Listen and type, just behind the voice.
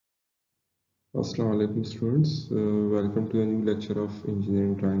Assalamu alaikum students. Welcome to a new lecture of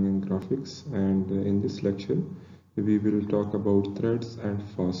engineering drawing and graphics, and in this lecture we will talk about threads and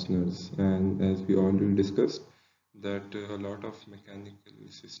fasteners. And as we already discussed that a lot of mechanical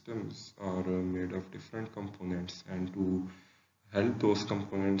systems are made of different components, and to help those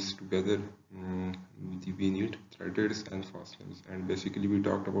components together we need threads and fasteners. And basically we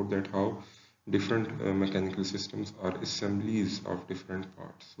talked about that how different mechanical systems are assemblies of different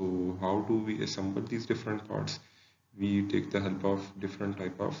parts. So how do we assemble these different parts? We take the help of different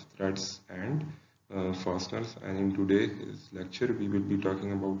type of threads and fasteners, and in today's lecture we will be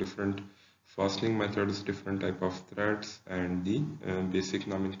talking about different fastening methods, different type of threads, and the basic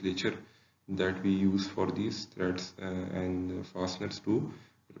nomenclature that we use for these threads and fasteners to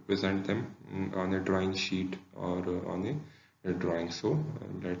represent them on a drawing sheet or on a drawing. So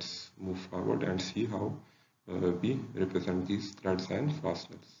let's move forward and see how we represent these threads and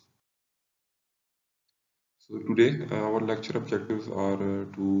fasteners. So today our lecture objectives are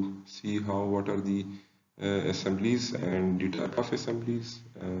to see how what are the assemblies and the type of assemblies.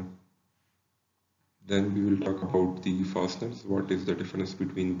 Then we will talk about the fasteners, what is the difference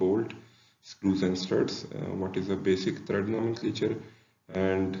between bolt, screws and studs, what is the basic thread nomenclature,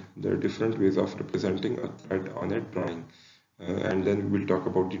 and the different ways of representing a thread on a drawing. And then we will talk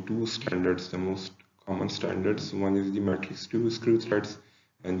about the two standards, the most common standards. One is the metric screw threads,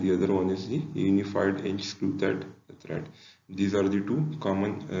 and the other one is the unified inch screw thread. These are the two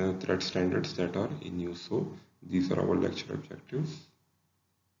common thread standards that are in use. So these are our lecture objectives.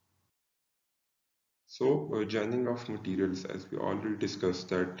 So, joining of materials, as we already discussed,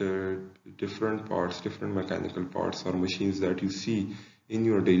 that different parts, different mechanical parts or machines that you see in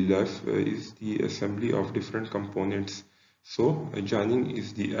your daily life is the assembly of different components. So, joining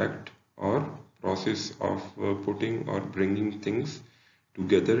is the act or process of putting or bringing things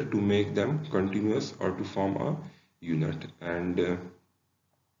together to make them continuous or to form a unit. And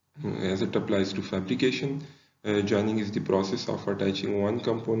as it applies to fabrication, joining is the process of attaching one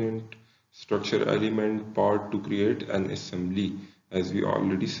component, structure, element, part to create an assembly. As we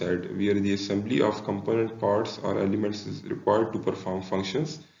already said, where the assembly of component parts or elements is required to perform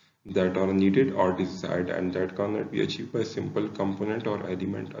functions that are needed or desired, and that cannot be achieved by simple component or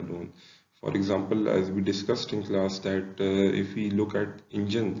element alone. For example, as we discussed in class, that if we look at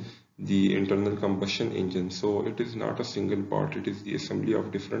engine, the internal combustion engine, so it is not a single part, it is the assembly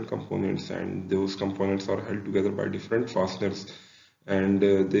of different components, and those components are held together by different fasteners, and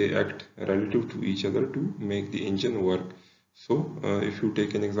they act relative to each other to make the engine work. So if you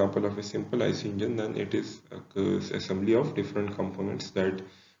take an example of a simple IC engine, then it is a assembly of different components that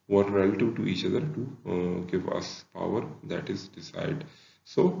work relative to each other to give us power that is desired.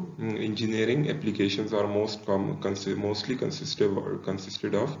 So engineering applications are mostly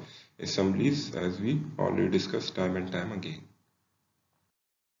consisted of assemblies, as we already discussed time and time again.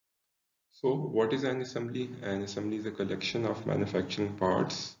 So what is an assembly? An assembly is a collection of manufactured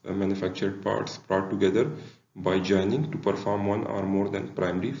parts brought together by joining to perform one or more than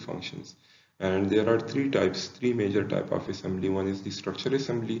primary functions. And there are three major type of assembly. One is the structure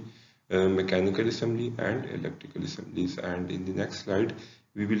assembly, mechanical assembly, and electrical assemblies. And in the next slide,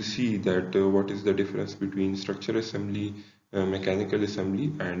 we will see that what is the difference between structure assembly, mechanical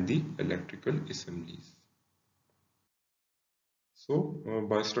assembly, and the electrical assemblies. So,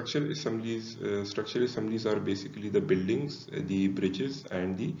 by structural assemblies are basically the buildings, the bridges,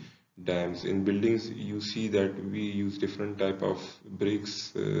 and the dams. In buildings, you see that we use different type of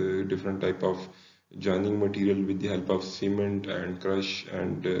bricks, different type of joining material with the help of cement and crush,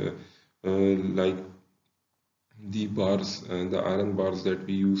 and like the bars, the iron bars that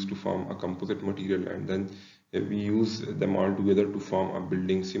we use to form a composite material, and then we use them all together to form a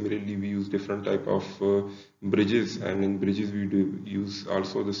building. Similarly, we use different type of bridges, and in bridges we do use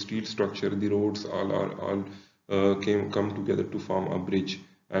also the steel structure. The roads all come together to form a bridge,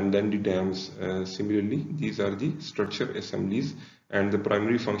 and then the dams. Similarly, these are the structure assemblies, and the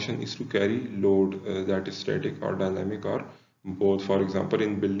primary function is to carry load that is static or dynamic or both. For example,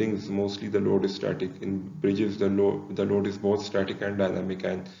 in buildings mostly the load is static. In bridges the load is both static and dynamic,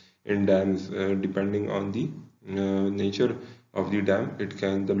 and in dams depending on the nature of the dam,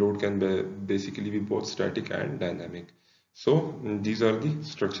 the load can basically be both static and dynamic. So these are the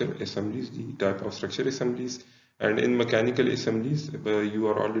structure assemblies, the type of structure assemblies. And in mechanical assemblies, you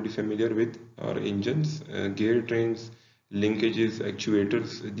are already familiar with our engines, gear trains, linkages,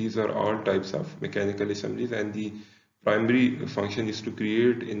 actuators. These are all types of mechanical assemblies, and the primary function is to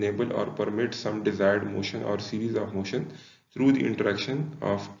create, enable, or permit some desired motion or series of motion through the interaction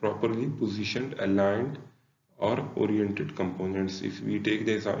of properly positioned, aligned, or oriented components. If we take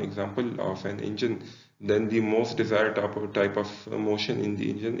the example of an engine, then the most desired type of motion in the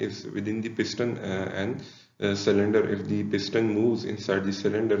engine is within the piston and cylinder. If the piston moves inside the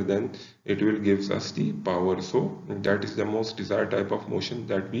cylinder, then it will gives us the power. So that is the most desired type of motion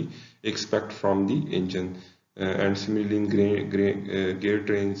that we expect from the engine. And similarly in gear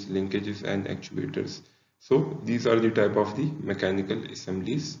trains, linkages and actuators. So these are the type of the mechanical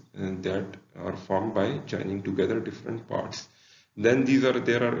assemblies that are formed by joining together different parts. Then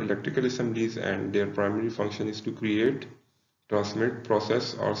there are electrical assemblies, and their primary function is to create, transmit,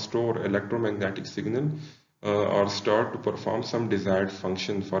 process or store electromagnetic signal or start to perform some desired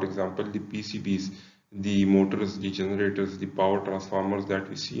function. For example, the PCBs, the motors, the generators, the power transformers that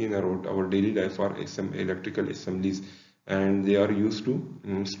we see in our daily life are electrical assemblies, and they are used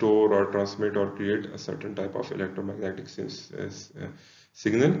to store or transmit or create a certain type of electromagnetic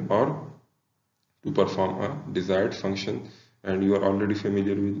signal or to perform a desired function. And you are already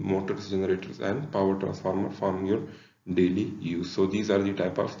familiar with motors, generators and power transformer from your daily use. So these are the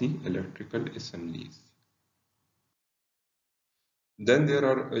type of the electrical assemblies. Then there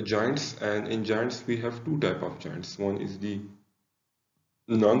are joints, and in joints we have two type of joints. One is the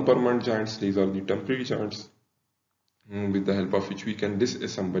non-permanent joints. These are the temporary joints with the help of which we can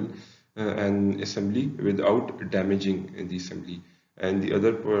disassemble an assembly without damaging the assembly. And the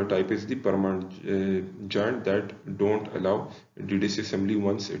other type is the permanent joint that don't allow the disassembly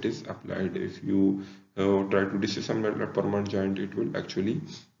once it is applied. If you try to disassemble a permanent joint, it will actually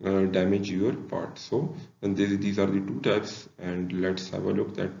damage your part. So and these are the two types, and let's have a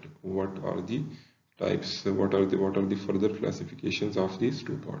look at what are the types, what are the further classifications of these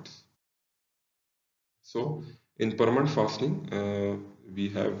two parts. So in permanent fastening, we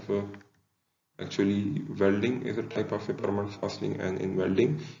have actually welding is a type of a permanent fastening, and in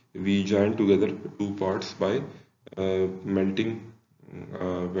welding we join together two parts by melting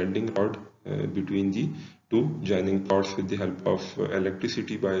welding rod between the two joining parts with the help of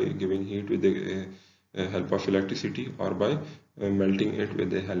electricity, by giving heat with the help of electricity, or by melting it with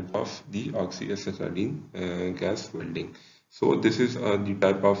the help of the oxyacetylene gas welding. So this is the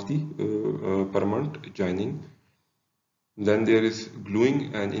type of the permanent joining. Then there is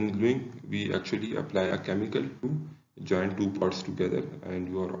gluing, and in gluing we actually apply a chemical to join two parts together, and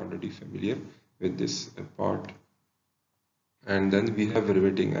you are already familiar with this part. And then we have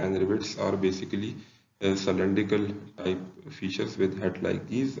riveting, and rivets are basically cylindrical type features with head like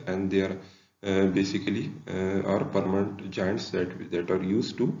these, and they are basically are permanent joints that are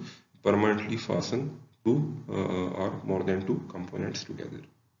used to permanently fasten two or more than two components together.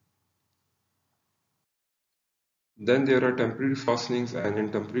 Then there are temporary fastenings, and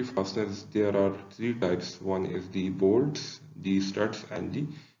in temporary fasteners there are three types. One is the bolts, the studs and the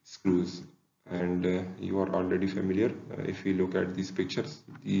screws. And you are already familiar. If we look at these pictures,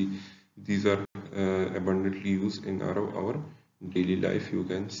 these are abundantly used in our daily life. You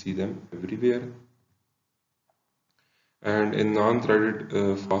can see them everywhere. And in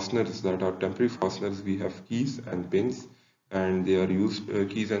non-threaded fasteners, that are temporary fasteners, we have keys and pins, and they are used.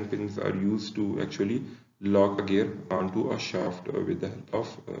 Keys and pins are used to actually lock a gear onto a shaft with the help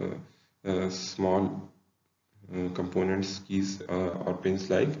of small components, keys or pins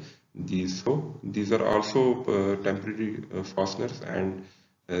like these. So these are also temporary fasteners, and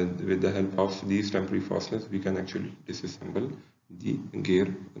with the help of these temporary fasteners, we can actually disassemble the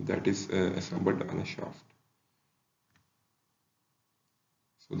gear that is assembled on a shaft.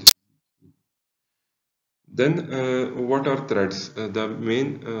 So then, what are threads? The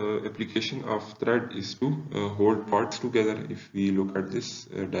main application of thread is to hold parts together. If we look at this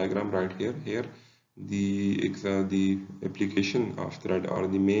diagram right here, the application of thread, or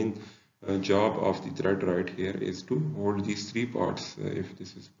the main job of the thread right here, is to hold these three parts. If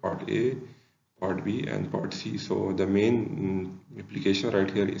this is part A, part B and part C. So the main application right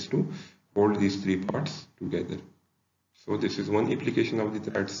here is to hold these three parts together. So this is one application of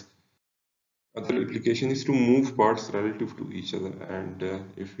the threads. Other application is to move parts relative to each other. And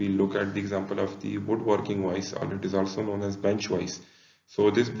if we look at the example of the woodworking vise, or it is also known as bench vise. So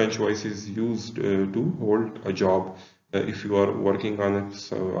this bench vise is used to hold a job. If you are working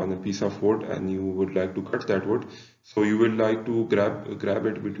on a piece of wood and you would like to cut that wood, so you will like to grab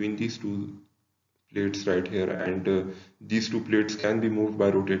it between these two plates right here, and these two plates can be moved by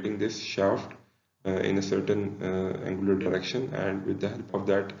rotating this shaft in a certain angular direction, and with the help of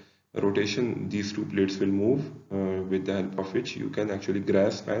that rotation, these two plates will move, with the help of which you can actually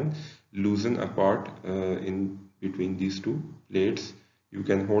grasp and loosen a part in between these two plates. You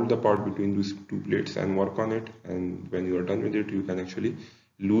can hold the part between these two plates and work on it, and when you are done with it, you can actually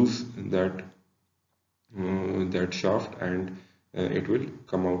loose that that shaft, and it will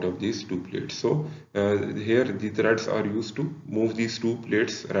come out of these two plates. So here the threads are used to move these two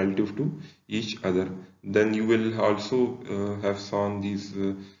plates relative to each other. Then you will also have seen these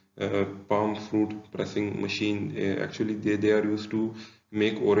palm fruit pressing machine. Actually they are used to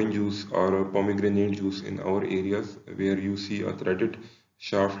make orange juice or pomegranate juice in our areas, where you see a threaded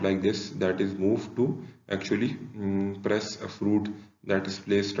shaft like this that is moved to actually press a fruit that is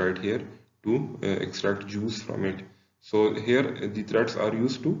placed right here to extract juice from it. So here the threads are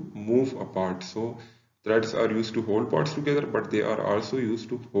used to move apart. So threads are used to hold parts together, but they are also used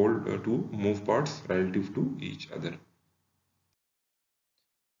to hold to move parts relative to each other.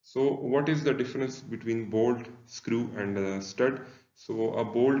 So what is the difference between bolt, screw and stud? So a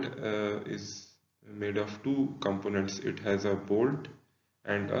bolt is made of two components. It has a bolt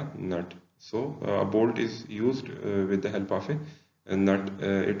and a nut. So a bolt is used with the help of a nut.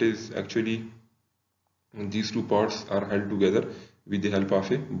 It is actually, these two parts are held together with the help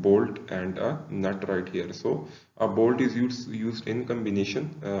of a bolt and a nut right here. So a bolt is used in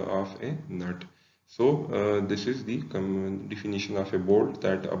combination of a nut. So this is the definition of a bolt,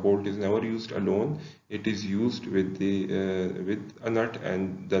 that a bolt is never used alone. It is used with the with a nut,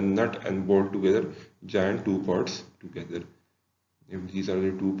 and the nut and bolt together join two parts together. If these are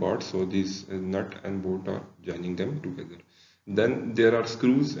the two parts, so these nut and bolt are joining them together. Then there are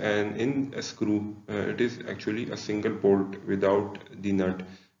screws, and in a screw it is actually a single bolt without the nut.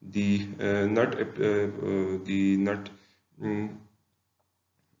 The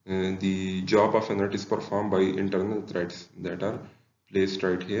job of a nut is performed by internal threads that are placed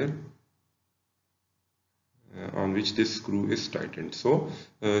right here, on which this screw is tightened. So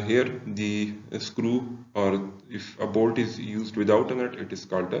here the screw, or if a bolt is used without a nut, it is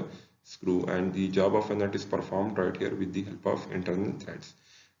called a screw, and the job of a nut is performed right here with the help of internal threads.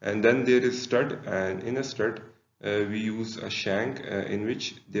 And then there is stud, and in a stud we use a shank in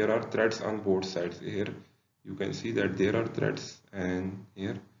which there are threads on both sides. Here you can see that there are threads, and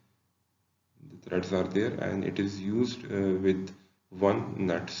here the threads are there, and it is used with one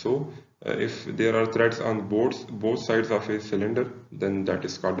nut. So if there are threads on both sides of a cylinder, then that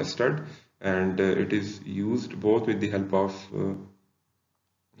is called a stud, and it is used both with the help of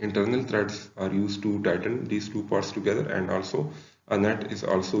internal threads are used to tighten these two parts together, and also a nut is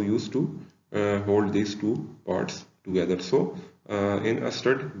also used to hold these two parts together. So in a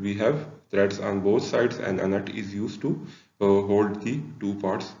stud we have threads on both sides, and a nut is used to hold the two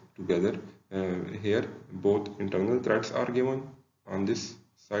parts together. Here both internal threads are given on this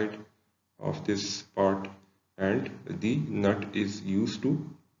side of this part, and the nut is used to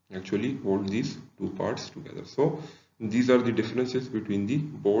actually hold these two parts together. So these are the differences between the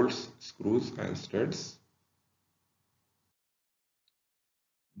bolts, screws and studs.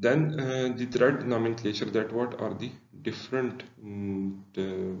 Then the thread nomenclature, that what are the different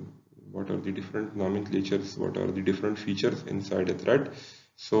nomenclatures, what are the different features inside a thread.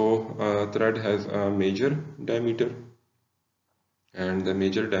 So thread has a major diameter, and the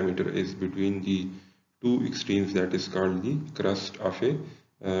major diameter is between the two extremes, that is called the crust of a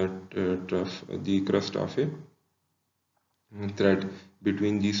trough, the crust of a thread.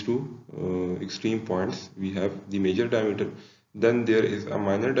 Between these two extreme points we have the major diameter. Then there is a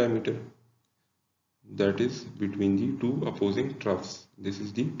minor diameter, that is between the two opposing troughs. This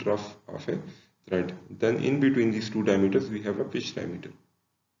is the trough of a thread. Then in between these two diameters we have a pitch diameter.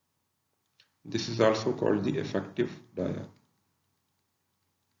 This is also called the effective dia.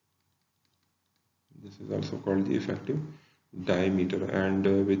 This is also called the effective diameter, and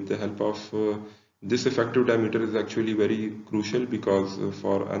with the help of this effective diameter is actually very crucial, because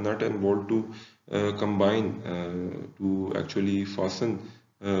for a nut and bolt to combine to actually fasten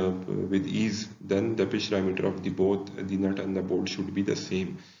with ease, then the pitch diameter of both the nut and the bolt should be the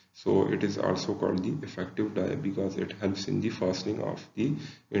same. So it is also called the effective die, because it helps in the fastening of the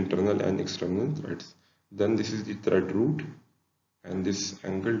internal and external threads. Then this is the thread root, and this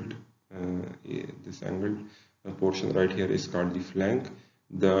angled portion right here is called the flank.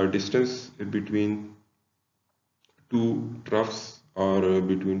 The distance between two troughs, or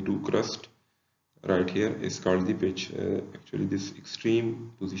between two crusts right here, is called the pitch. Actually this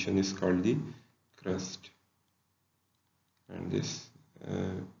extreme position is called the crust, and this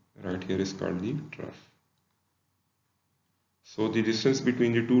right here is called the trough. So the distance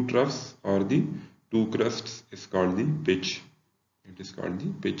between the two troughs or the two crusts is called the pitch. It is called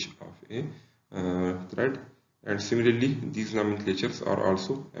the pitch of a thread. And similarly, these nomenclatures are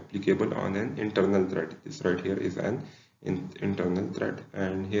also applicable on an internal thread. This right here is an internal thread,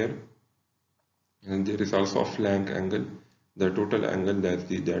 and here there is also a flank angle, the total angle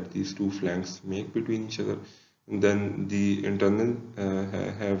that these two flanks make between each other. And then the internal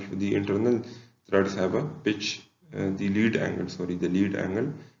the internal threads have a pitch, the lead angle, sorry, the lead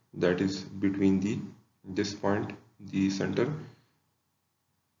angle that is between this point, the center,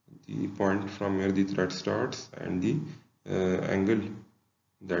 the point from where the thread starts, and the angle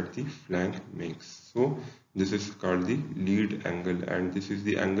that the flank makes. So this is called the lead angle, and this is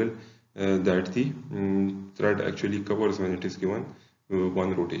the angle that the thread actually covers when it is given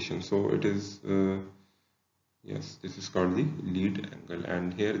one rotation. So it is yes, this is called the lead angle,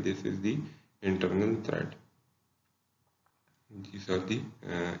 and here this is the internal thread. These are the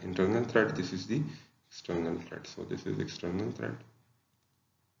internal thread, this is the external thread. So this is external thread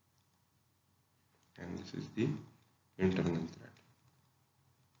and this is the internal thread.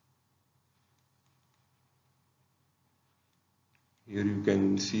 Here you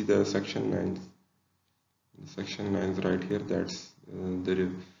can see the section lines. The section lines right here. That's the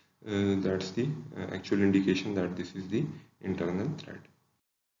actual indication that this is the internal thread.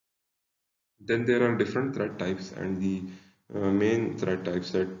 Then there are different thread types, and the main thread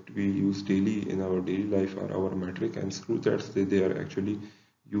types that we use daily in our daily life are our metric and screw threads. They are actually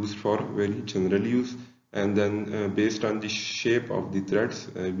used for very general use. And then based on the shape of the threads,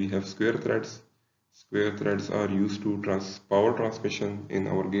 we have square threads. Square threads are used to power transmission in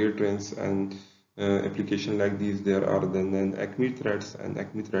our gear trains and application like these. There are then acme threads, and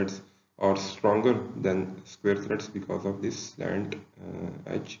acme threads are stronger than square threads because of this slant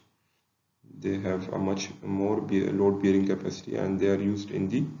edge. They have a much more load bearing capacity, and they are used in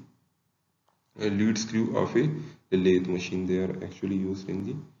the lead screw of a lathe machine. They are actually used in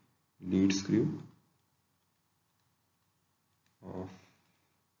the lead screw of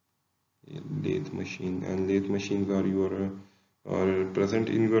a lathe machine, and lathe machines are present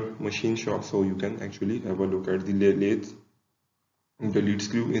in your machine shop, so you can actually have a look at the lead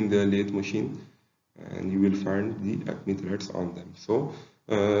screw in the lathe machine, and you will find the acme threads on them. So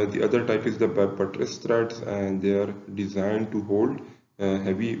the other type is the buttress threads, and they are designed to hold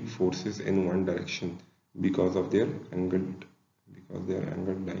heavy forces in one direction because of their angled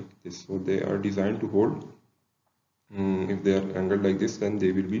like this. So they are designed to hold. If they are angled like this, then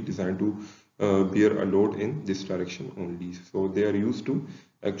they will be designed to bear a load in this direction only. So they are used to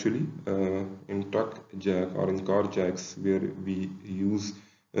actually in truck jack or in car jacks, where we use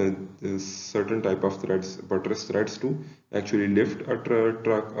certain type of threads, buttress threads, to actually lift a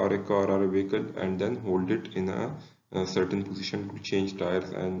truck or a car or a vehicle and then hold it in a certain position to change tires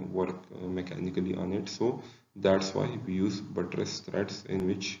and work mechanically on it. So that's why we use buttress threads, in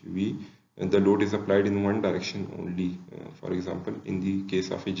which the load is applied in one direction only, for example in the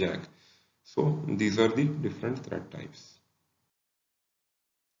case of a jack. So these are the different thread types.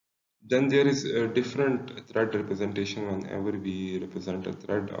 Then there is a different thread representation whenever we represent a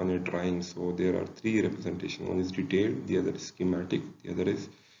thread on a drawing. So there are three representation. One is detailed, the other is schematic, the other is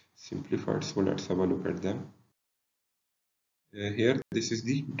simplified. So let's have a look at them. Here this is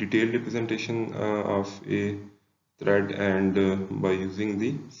the detailed representation of a thread, and by using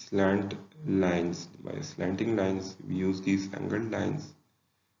the slanting lines, we use these angled lines.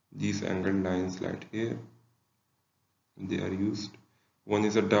 These angled lines right here, they are used. One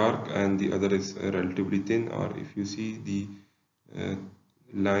is a dark and the other is relatively thin, or if you see the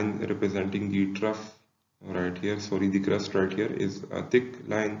line representing the trough right here, sorry, the crust right here is a thick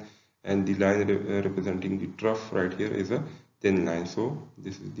line, and the line representing the trough right here is a thin line. So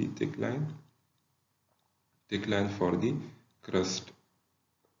this is the thick line for the crust,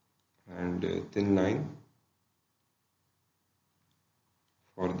 and thin line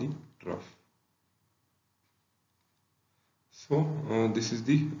for the trough. So this is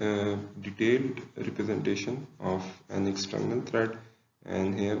the detailed representation of an external thread,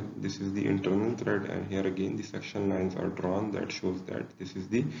 and here this is the internal thread, and here again the section lines are drawn that shows that this is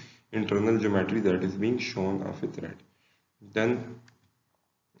the internal geometry that is being shown of a thread. Then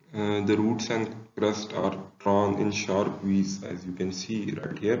the roots and crust are drawn in sharp V's, as you can see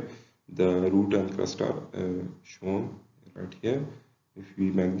right here. The root and crust are shown right here. If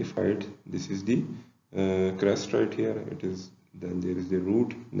we magnify it, this is the crest right here. It is, then there is the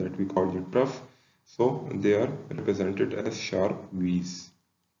root that we call the trough. So they are represented as sharp V's.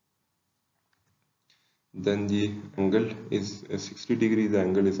 Then the angle is 60 degree. The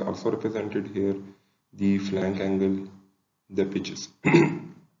angle is also represented here. The flank angle, the pitches.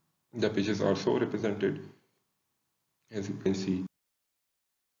 The pitch is also represented, as you can see.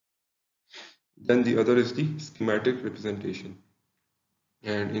 Then the other is the schematic representation.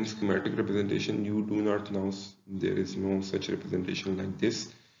 And in schematic representation, you do not know, there is no such representation like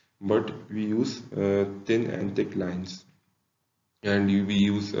this, but we use thin and thick lines. And we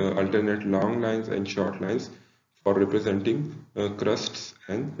use alternate long lines and short lines for representing crusts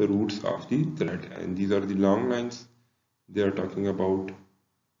and roots of the thread. And these are the long lines they are talking about,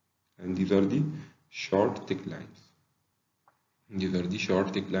 and these are the short thick lines. These are the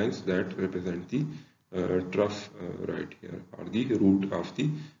short thick lines that represent the trough right here, or the root of the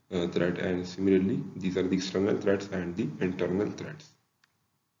thread. And similarly, these are the external threads and the internal threads.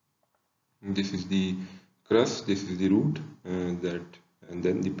 This is the crust, this is the root, and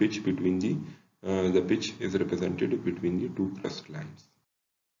then the pitch between the pitch is represented between the two crust lines.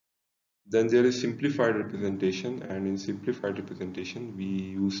 Then there is simplified representation, and in simplified representation we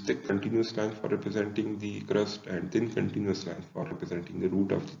use thick continuous lines for representing the crust and thin continuous lines for representing the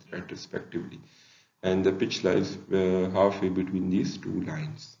root of the thread respectively. And the pitch lies halfway between these two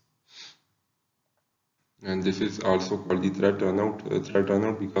lines. And this is also called the thread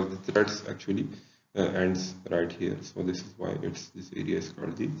runout because the threads actually ends right here. So this is why this area is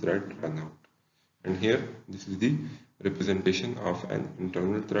called the thread runout. And here this is the representation of an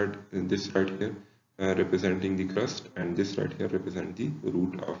internal thread. This right here representing the crust, and this right here represent the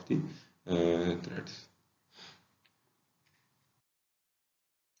root of the threads.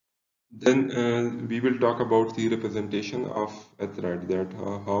 Then we will talk about the representation of a thread, that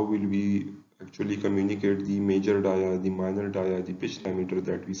how will we actually communicate the major dia, the minor dia, the pitch diameter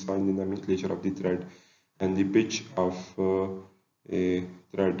that we saw in the nomenclature of the thread, and the pitch of a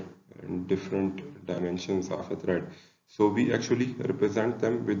thread and different dimensions of a thread. So we actually represent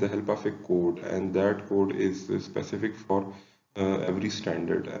them with the help of a code, and that code is specific for every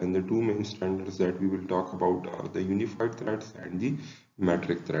standard. And the two main standards that we will talk about are the unified threads and the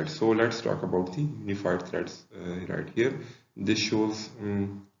metric threads. So let's talk about the unified threads right here. This shows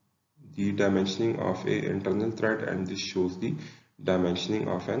the dimensioning of a internal thread, and this shows the dimensioning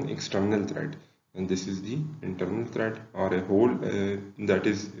of an external thread. And this is the internal thread, or a hole that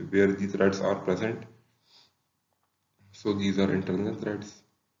is where the threads are present. So these are internal threads.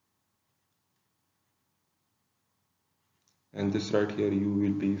 And this right here, you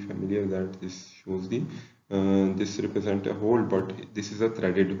will be familiar that this shows the this represent a hole, but this is a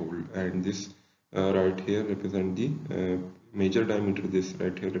threaded hole. And this right here represent the major diameter, this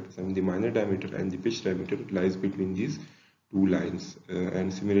right here represent the minor diameter, and the pitch diameter lies between these two lines.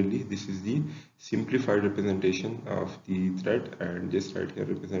 And similarly, this is the simplified representation of the thread, and this right here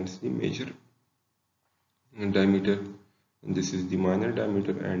represents the major diameter, and this is the minor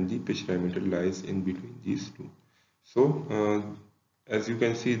diameter, and the pitch diameter lies in between these two. So as you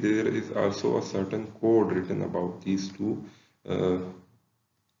can see, there is also a certain code written about these two, and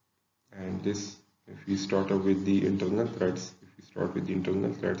this, if we start off with the internal threads,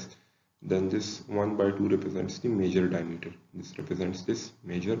 then this 1 by 2 represents the major diameter. This represents this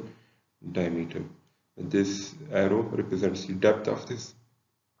major diameter. This arrow represents the depth of this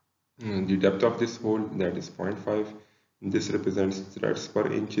hole, that is 0.5. This represents threads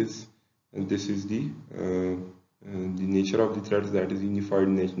per inches, and this is the nature of the threads, that is unified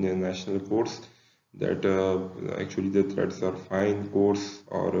national codes, that actually the threads are fine, coarse,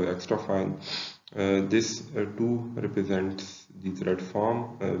 or extra fine. This 2 represents the thread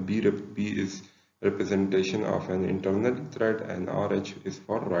form, B is representation of an internal thread, and RH is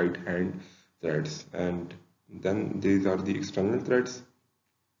for right hand threads. And then these are the external threads.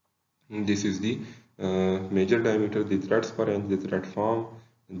 This is the major diameter, the threads per inch, the thread form,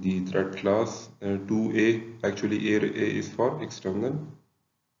 the thread class. 2A, actually A is for external,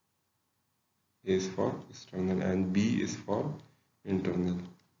 and B is for internal.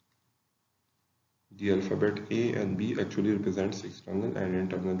 The alphabet A and B actually represents external and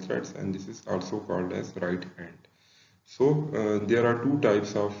internal threads, and this is also called as right hand. So there are two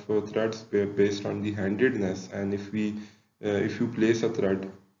types of threads based on the handedness, and if you place a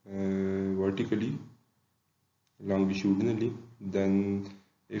thread vertically, longitudinally, then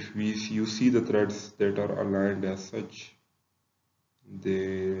if you see the threads that are aligned as such,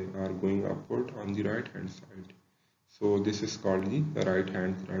 they are going upward on the right hand side. So this is called the right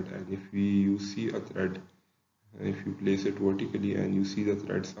hand thread. And if you see a thread, if you place it vertically and you see the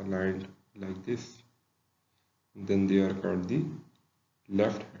threads aligned like this, then they are called the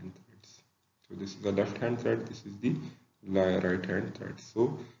left hand threads. So this is the left hand thread, this is the right hand thread.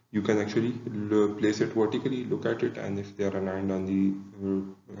 So you can actually place it vertically, look at it, and if they are aligned on the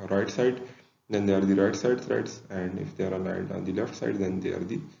right side, then they are the right side threads, and if they are aligned on the left side, then they are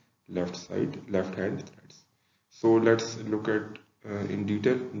the left hand threads. So let's look at in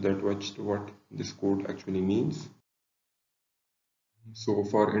detail that what this code actually means. So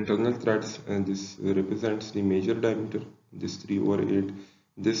for internal threads, this represents the major diameter, this 3/8,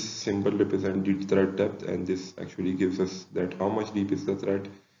 This symbol represents the thread depth, and this actually gives us that how much deep is the thread.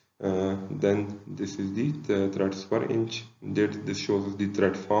 Then this is the threads per inch. This shows us the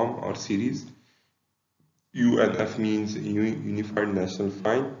thread form or series. UNF means Unified National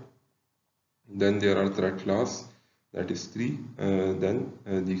Fine. Then there are thread class, that is 3. Then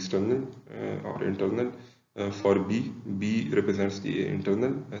the external or internal for B represents the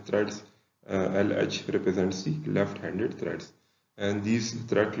internal threads. LH represents the left-handed threads. And these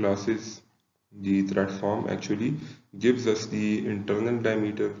thread classes, the thread form actually gives us the internal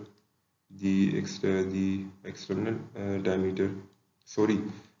diameter, the external diameter, sorry,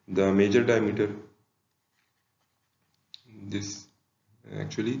 the major diameter. This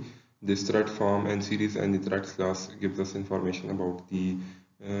actually this thread form and series and the threads class gives us information about the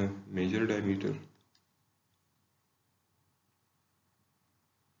major diameter,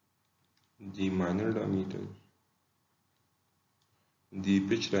 the minor diameter, the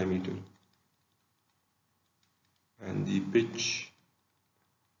pitch diameter, and the pitch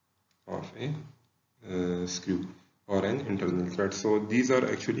of a screw or an internal thread. So these are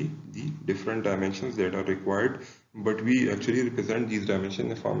actually the different dimensions that are required, but we actually represent these dimensions in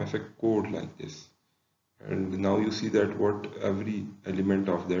the form of a code like this. And now you see that what every element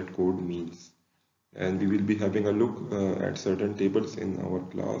of that code means. And we will be having a look at certain tables in our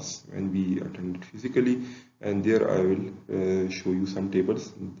class when we attend it physically, and there I will show you some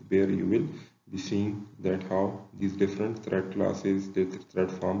tables where you will be seeing that how these different thread classes, the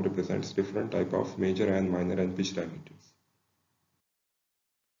thread form represents different type of major and minor and pitch diameters.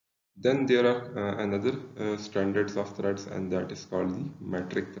 Then there are another standards of threads, and that is called the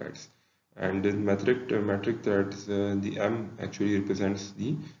metric threads. And in metric threads, the M actually represents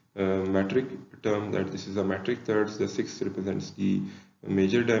the metric term, that this is a metric threads. The 6 represents the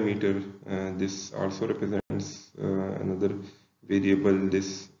major diameter. This also represents another variable.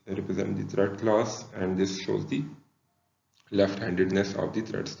 This represents the thread class, and this shows the left-handedness of the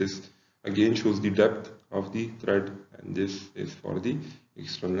threads. This again shows the depth of the thread, and this is for the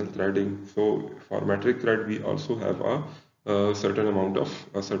external threading. So for metric thread we also have a certain amount of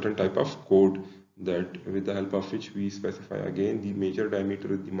a certain type of code, that with the help of which we specify again the major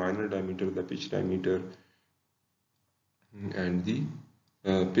diameter, the minor diameter, the pitch diameter, and the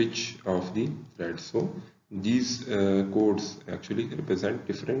pitch of the thread. So these codes actually represent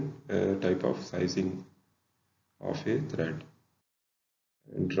different type of sizing of a thread.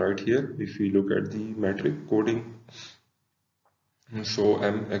 And right here, if we look at the metric coding, so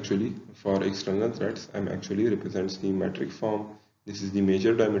M actually for external threads, M actually represents the metric form. This is the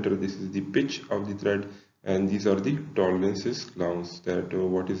major diameter, this is the pitch of the thread, and these are the tolerances counts, that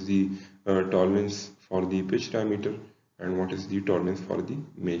what is the tolerance for the pitch diameter and what is the tolerance for the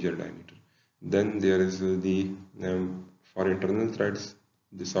major diameter. Then there is the for internal threads,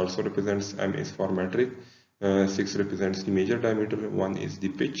 this also represents M is for metric, 6 represents the major diameter, 1 is the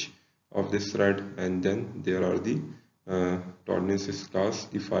pitch of this thread, and then there are the tolerances class,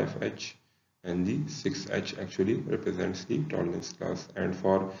 the 5H and the 6H actually represents the tolerance class. And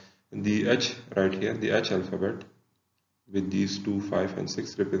for the H right here, the H alphabet with these 2, 5 and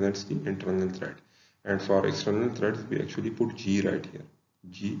 6 represents the internal thread. And for external threads we actually put G right here,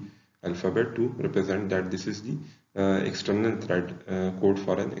 G alphabet to represent that this is the external thread code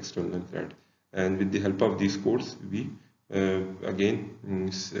for an external thread. And with the help of these codes we again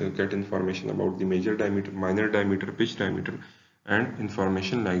get information about the major diameter, minor diameter, pitch diameter, and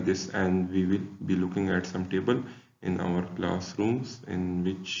information like this. And we will be looking at some table in our classrooms in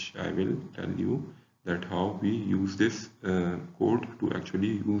which I will tell you that how we use this code to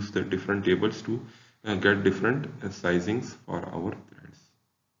actually use the different tables to get different sizings for our